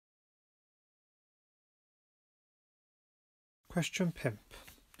Cwestiwn 5.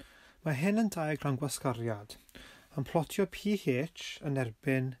 Mae hyn yn diagram gwasgariad yn plotio pH yn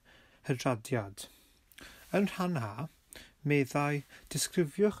erbyn hydradiad. Yn rhan A, meddai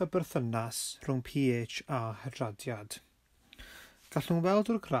disgrifiwch y berthynas rhwng pH a hydradiad. Gallwn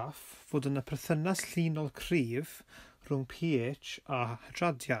weld o'r graff fod yna perthynas linol cryf rhwng pH a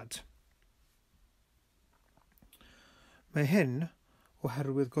hydradiad. Mae hyn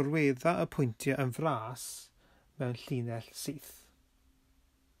oherwydd gorwedda y pwyntiau yn fras mewn llinell syth.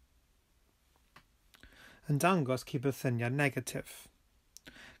 Yn dangos cydberthyniad negatif.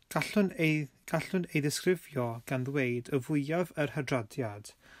 Gallwn ei ddisgrifio gan ddweud y fwyaf yr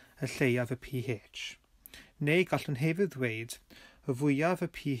hydradiad, y lleiaf y pH. Neu gallwn hefyd ddweud y fwyaf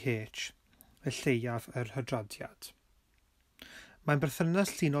y pH, y lleiaf yr hydradiad. Mae'n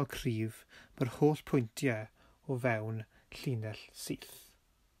berthynas linol cryf mae'r holl pwyntiau o fewn llinell syth.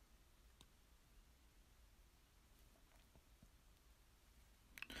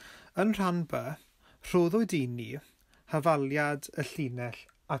 Yn rhan B, rhoddwyd i ni hafaliad y llinell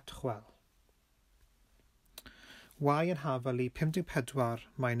atchwel. Y yn hafal i 54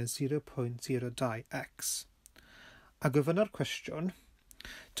 minus 0.02x. A gofynna'r cwestiwn,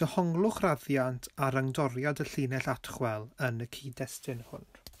 dehonglwch raddiant a rangdoriad y llinell atchwel yn y cyd-destun hwn.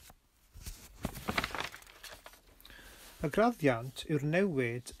 Y graddiant yw'r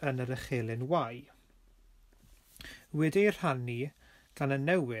newid yn yr uchelyn Y. Wedi'i rhannu gan y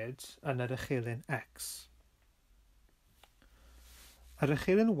newid yn yr uchelyn X. Yr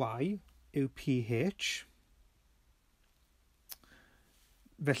uchelyn Y yw pH,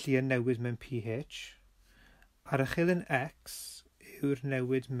 felly y newid mewn pH, a'r uchelyn X yw'r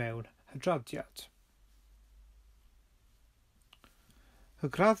newid mewn hydradiad. Y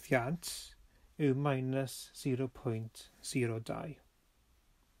graddiant yw minus 0.02.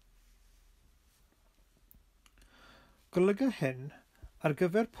 Golyga hyn ar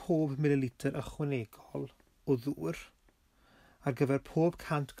gyfer pob mililitr ychwanegol o ddŵr, ar gyfer pob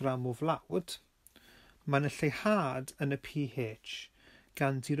 100 gram o flawd, mae'n y lleihad yn y pH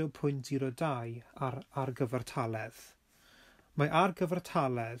gan 0.02 ar gyfartaledd. Mae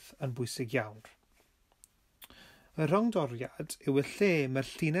argyfartaledd yn bwysig iawn. Y rongdoriad yw y lle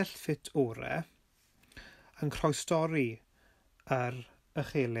mae'r llinell ffit orau yn croesdori yr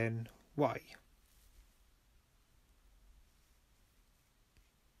uchelyn Y.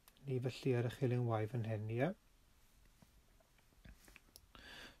 Ni felly yr uchelyn Y fan hyn, ie.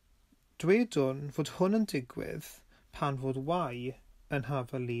 Dwedwn fod hwn yn digwydd pan fod Y yn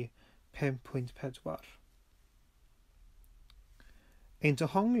hafal i 5.4. Ein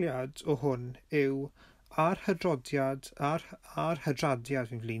dehongliad o hwn yw ar hydradiad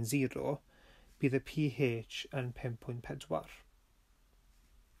fi'n flin 0, bydd y pH yn 5.4.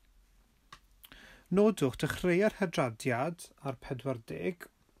 Nodwch dechreu'r hydradiad ar 40,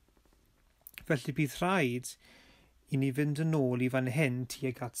 felly bydd rhaid i ni fynd yn ôl i fan hyn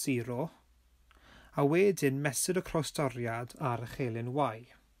tuag at 0, a wedyn mesur y croesdoriad ar uchelyn Y.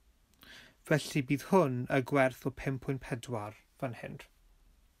 Felly bydd hwn y gwerth o 5.4 fan hyn.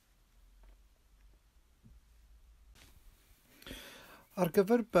 Ar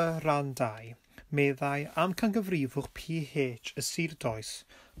gyfer B ran 2, meddai amcangyfrifwch pH y sir does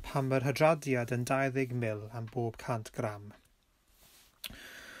pan mae'r hydradiad yn 20 ml am bob 100 gram.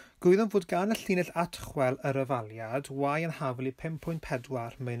 Gwyddo'n fod gan y llinell atchwel yr yfaliad Y yn hafal i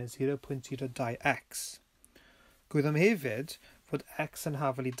 5.4 minus 0.02x. Gwyddo'n hefyd fod x yn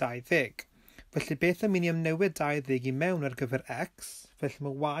hafal i 20. Felly beth yn mynd i ymnewid 20 i mewn ar gyfer x, felly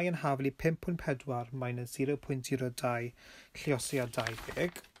mae Y yn hafal i 5.4 minus 0.02 lluosiad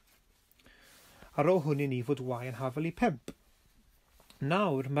 20. Ar ôl hwn i ni fod Y yn hafal i 5.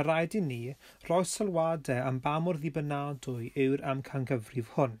 Nawr, mae rhaid i ni roi sylwadau am ba mor ddibynadwy yw'r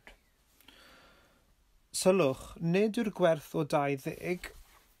amcangyfrif hwn. Sylwch, nid yw'r gwerth o 20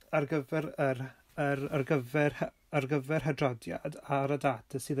 ar gyfer hydradiad ar y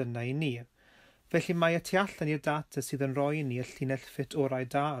data sydd yna i ni. Felly mae y tu allan i'r data sydd yn rhoi i ni y llinell ffit orau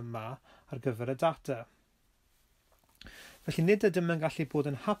da yma ar gyfer y data. Felly nid ydym yn gallu bod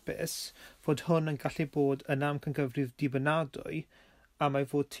yn hapus fod hwn yn gallu bod yn amcangyfrif dibynadwy a mae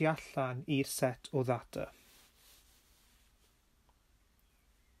fod tu allan i'r set o ddata.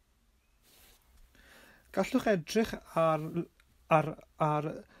 Gallwch edrych ar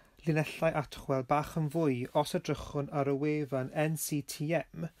linellau atchwel bach yn fwy os edrychwn ar y wefan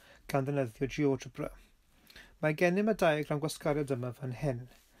NCTM gan ddefnyddio Geogebra. Mae gennym y diagram gwasgariad yma fan hyn.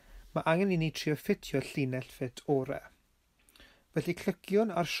 Mae angen i ni trio ffitio llinell ffit orau. Felly cliciwn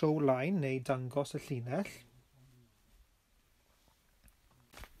ar show line neu dangos y llinell.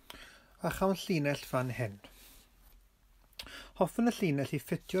 A chawn llinell fan hyn. Hoffwn y llinell i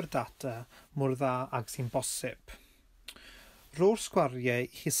ffitio'r data mor dda ag sy'n bosib. Rho'r sgwariau i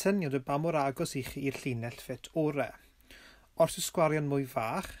chi syniad o ba mor agos i chi i'r llinell ffit orau. Os yw sgwariau'n mwy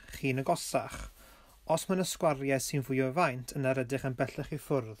fach, chi'n agosach. Os mae'n y sgwariau sy'n fwy o faint yn ydych yn bellach i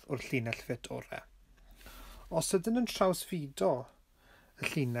ffwrdd o'r llinell ffit orau. Os ydyn yn trawsfudo y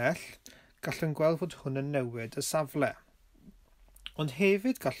llinell, gallwn gweld fod hwn yn newid y safle. Ond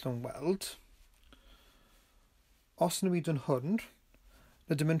hefyd gallwn weld, os newidwn hwn,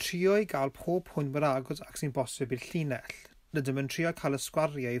 rydym yn trio i gael pob pwynt mor agos ac sy'n bosib i'r llinell. Rydym yn trio cael y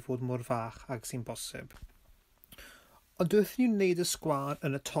sgwariau i fod mor fach ac sy'n bosib. Ond wrth ni'n wneud y sgwar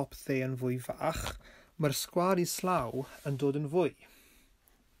yn y top dde yn fwy fach, mae'r sgwar islaw yn dod yn fwy.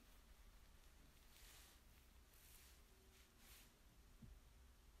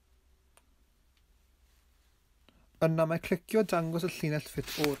 Yna mae clicio dangos y llinell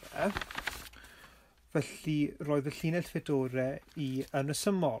ffit orau, felly roedd y llinell ffit orau i yn y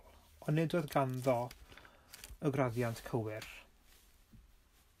symol, ond nid oedd ganddo y graddiant cywir.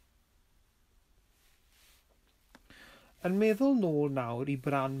 Yn meddwl nôl nawr i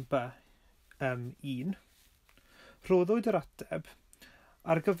bran B1, rhoddwyd yr ateb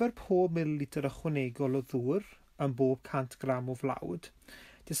ar gyfer pob mililitr ychwanegol o ddŵr yn bob 100 gram o flawd,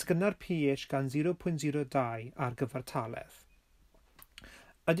 disgynna'r pH gan 0.02 ar gyfartaledd.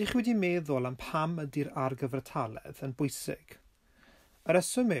 Ydych wedi meddwl am pam ydy'r argyfartaledd yn bwysig? Yr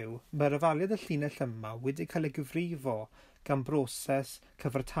reswm yw, mae'r ofaliad y llinell yma wedi cael ei gyfrifo gan broses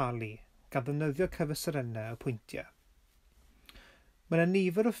cyfartalu, gan ddefnyddio cyfesurennau y pwyntiau. Mae yna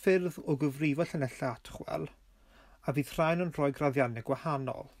nifer o ffyrdd o gyfrifo llinellau atchwel, a fydd rhain yn rhoi graddiannau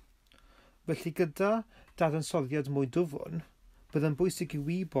gwahanol. Felly gyda dadansoddiad mwy dwfwn, bydd yn bwysig i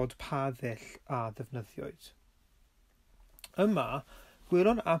wybod pa ddull a ddefnyddiwyd. Yma,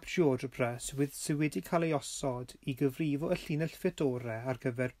 gwelwn ap Geogebra sydd wedi cael ei osod i gyfrifo y llinell ffit orau ar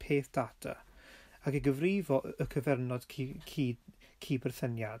gyfer peth data ac i gyfrifo y cyfernod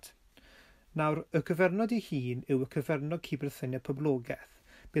Cydberthyniad. Nawr, y cyfernod ei hun yw y cyfernod Cydberthyniad poblogaeth,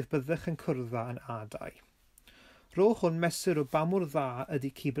 bydd byddech yn cwrdda yn adau. Rho hwn mesur o ba mor dda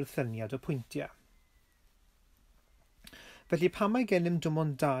ydy Cydberthyniad o pwyntiau. Felly pan mae gennym dim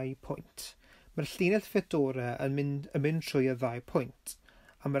ond 2 pwynt, mae'r llinell ffit orau yn mynd trwy y 2 pwynt,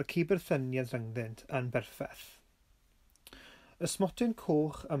 a mae'r Cydberthyniad rhyngddynt yn berffaith. Y smotyn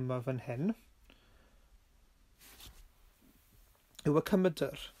coch yma fan hyn yw y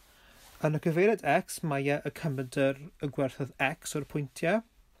cymydr. Yn y cyfeiriad x, mae y cymydr y gwerthodd x o'r pwyntiau.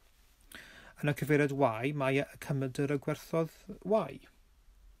 Yn y cyfeiriad y, mae y cymydr y gwerthodd y.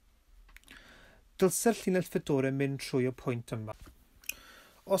 Dylse'r llinell ffit orau mynd trwy y pwynt yma.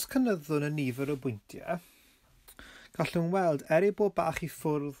 Os cynyddwn y nifer o bwyntiau, gallwn weld ei bod bach i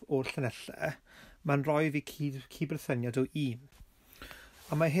ffwrdd o'r llinellau, mae'n rhoi fi Cydberthyniad o 1.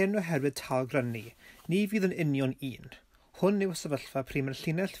 A mae hyn oherwydd talgrynu, ni fydd yn union 1. Hwn yw y sefyllfa pryd mae'r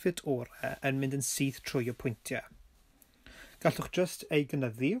llinell ffit orau yn mynd yn syth trwy y pwyntiau. Gallwch jyst ei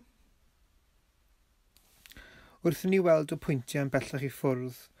gynyddu. Wrth i ni weld y pwyntiau yn bellach i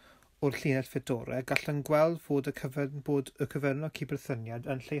ffwrdd o'r llinell ffit orau, gallwn gweld bod y cyfernod Cydberthyniad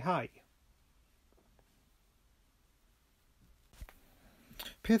yn lleihau.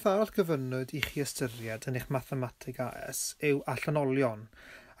 Peth arall gyfynwyd i chi ystyried yn eich mathemateg AS yw allanolion,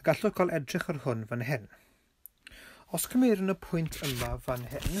 a gallwch gael edrych ar hwn fan hyn. Os cymerwn y pwynt yma fan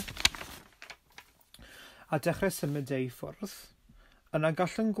hyn, a dechrau symud ei ffwrdd, yna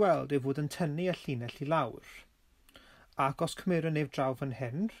gallwn gweld ei fod yn tynnu y llinell i lawr. Ac os cymerwn ei draw fan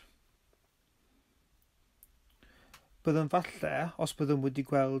hyn, byddwn falle, os byddwn wedi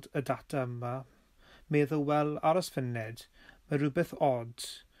gweld y data yma, meddwl, wel, aros funud, mae rhywbeth od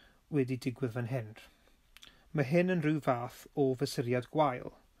wedi digwydd fan hyn. Mae hyn yn rhyw fath o fesuriad gwael,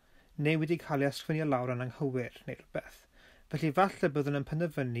 neu wedi cael ei ysgrifennu lawr yn anghywir neu rhywbeth, felly falle byddwn yn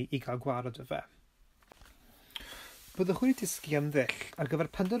penderfynu i gael gwarad o fe. Byddwch wedi dysgu am ddull ar gyfer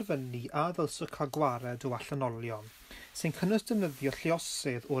penderfynu a ddylswch cael gwared o allanolion, sy'n cynnwys defnyddio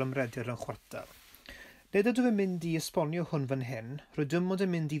lluosydd o'r ymrediad yn chwartel. Nid ydw i'n mynd i esbonio hwn fan hyn, rwy dim ond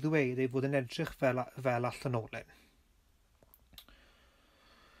yn mynd i ddweud ei fod yn edrych fel allanolyn.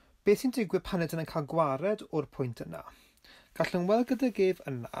 Beth sy'n digwydd pan ydyn yn cael gwared o'r pwynt yna? Gallwn weld gyda gef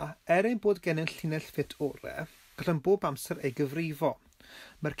yna, ein bod gennym llinell ffit orau, gallwn bob amser ei gyfrifo.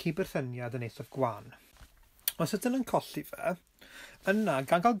 Mae'r Cydberthyniad yn eithaf gwan. Os ydyn yn colli fe, yna,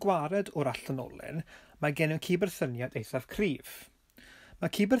 gan gael gwared o'r allanolyn, mae gennym Cydberthyniad eithaf cryf.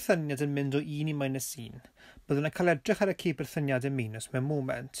 Mae Cydberthyniad yn mynd o 1 i -1. Byddwn yn cael edrych ar y Cydberthyniad yn minus mewn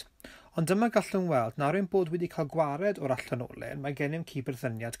moment. Ond dyma gallwn weld, nawr ein bod wedi cael gwared o'r allanolyn, mae gennym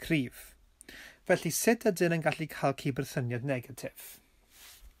Cydberthyniad cryf. Felly, sut ydyn yn gallu cael cydberthyniad negatif?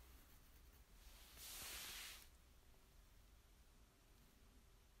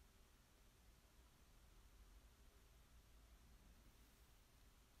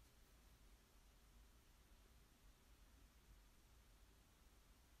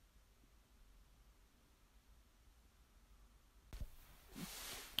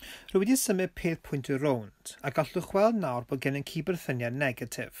 Rwy wedi symud peth pwyntio rownd, a gallwch weld nawr bod gen yn cydberthyniad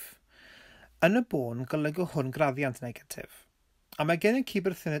negatif. Yn y bôn, golygw hwn graddiant negatif, a mae gen yn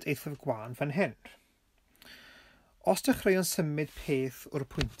cydberthyniad eithaf gwan fan hyn. Os dechreuwn symud peth o'r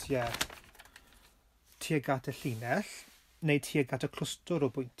pwyntiau tuag at y llinell, neu tuag at y clwstwr o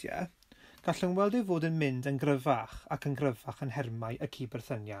bwyntiau, gallwn weld ei fod yn mynd yn gryfach ac yn gryfach yn hermau y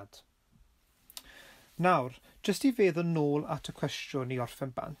cydberthyniad. Nawr, jyst i feddwl nôl at y cwestiwn i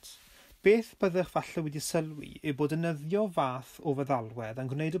orffen bant, beth byddwch falle wedi sylwi yw bod defnyddio fath o feddalwedd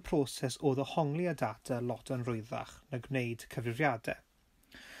yn gwneud y proses o ddehongliad data lot yn rwyddach na gwneud cyfrifiadau.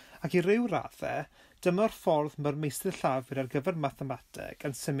 Ac i ryw raddau, dyma'r ffordd mae'r meistr llafur ar gyfer mathemateg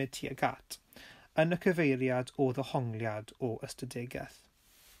yn symud tuag at, yn y cyfeiriad o ddehongliad o ystadegaeth.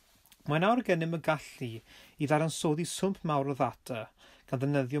 Mae nawr gennym y gallu i ddadansoddi swmp mawr o ddata gan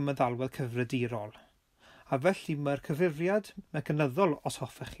ddefnyddio meddalwedd cyfrifiadurol. A felly mae'r cyfrifiad mecanyddol, os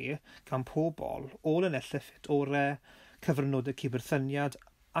hoffech chi, gan pobl o linell ffit orau, cyfrynodau cydberthyniad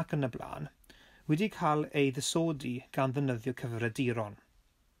ac yn y blaen, wedi cael ei ddisodi gan ddefnyddio cyfrifiaduron.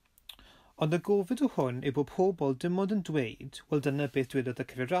 Ond y gofid o hwn yw bod pobl dim ond yn dweud, wel dyna beth dwedodd y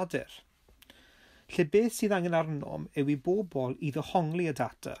cyfrifiadur. Lle beth sydd angen arnom yw i bobl i ddehongli y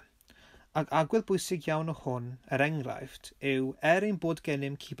data, ac agwedd bwysig iawn o hwn, enghraifft, yw ein bod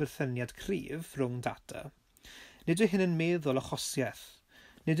gennym cydberthyniad cryf rhwng data, nid yw hyn yn meddwl achosiaeth,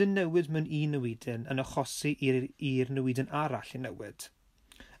 nid yn newid mewn un newidyn yn achosi i'r newidyn arall i newid.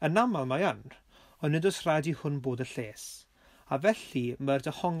 Yn aml mae yn, ond nid oes rhaid i hwn bod y lles, a felly mae'r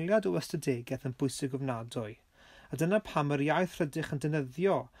dehongliad o ystadegaeth yn bwysig ofnadwy, a dyna pam mae'r iaith rydych yn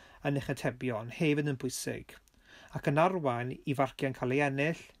defnyddio yn eich atebion hefyd yn bwysig, ac yn arwain i farciau'n cael ei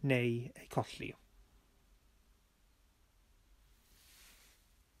ennill neu eu colli.